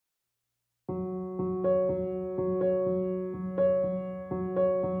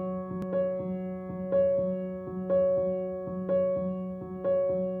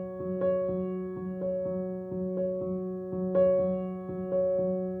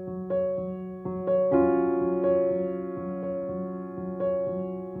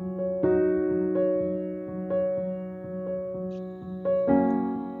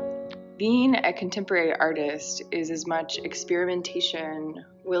a contemporary artist is as much experimentation,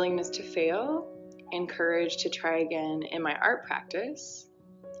 willingness to fail, and courage to try again in my art practice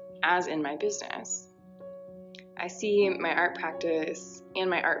as in my business. I see my art practice and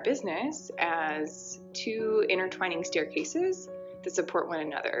my art business as two intertwining staircases that support one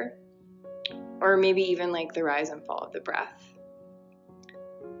another, or maybe even like the rise and fall of the breath.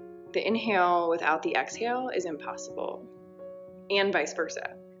 The inhale without the exhale is impossible, and vice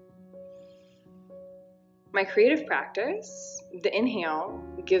versa. My creative practice, the inhale,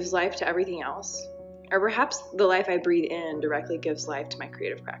 gives life to everything else, or perhaps the life I breathe in directly gives life to my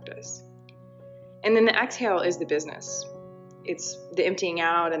creative practice. And then the exhale is the business. It's the emptying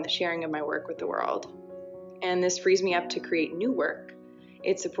out and the sharing of my work with the world. And this frees me up to create new work.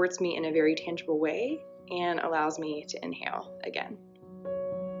 It supports me in a very tangible way and allows me to inhale again.